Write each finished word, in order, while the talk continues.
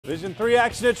Division III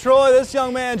action at Troy. This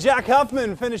young man, Jack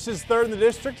Huffman, finishes third in the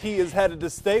district. He is headed to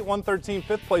state. 113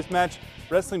 fifth place match,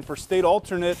 wrestling for state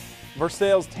alternate.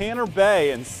 Versailles Tanner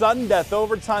Bay, and sudden death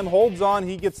overtime holds on.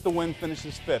 He gets the win,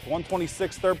 finishes fifth.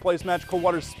 126 third place match.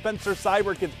 Coldwater's Spencer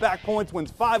Seibert gets back points,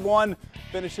 wins 5-1,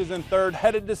 finishes in third,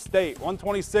 headed to state.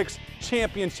 126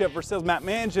 championship. Versailles Matt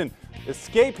Mangin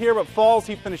escape here but falls.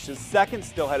 He finishes second,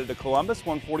 still headed to Columbus.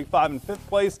 145 in fifth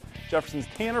place. Jefferson's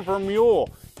Tanner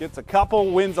Vermeulen gets a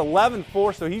couple, wins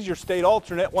 11-4, so he's your state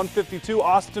alternate. 152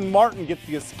 Austin Martin gets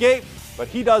the escape, but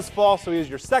he does fall, so he is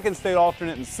your second state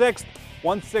alternate in sixth.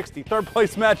 160 third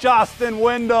place match, Austin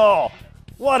Wendell.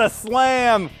 What a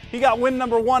slam. He got win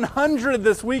number 100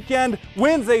 this weekend,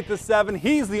 wins 8-7.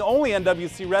 He's the only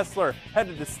NWC wrestler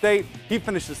headed to state. He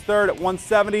finishes third at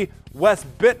 170. Wes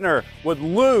Bittner would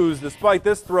lose despite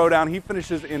this throwdown. He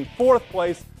finishes in fourth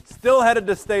place, still headed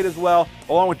to state as well,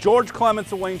 along with George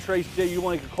Clements of Wayne Trace, Jay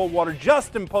Ulink of Coldwater,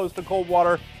 Justin Post of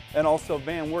Coldwater, and also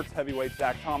Van Wert's heavyweight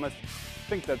Zach Thomas. I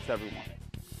think that's everyone.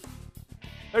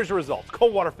 There's your results.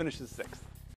 Coldwater finishes sixth.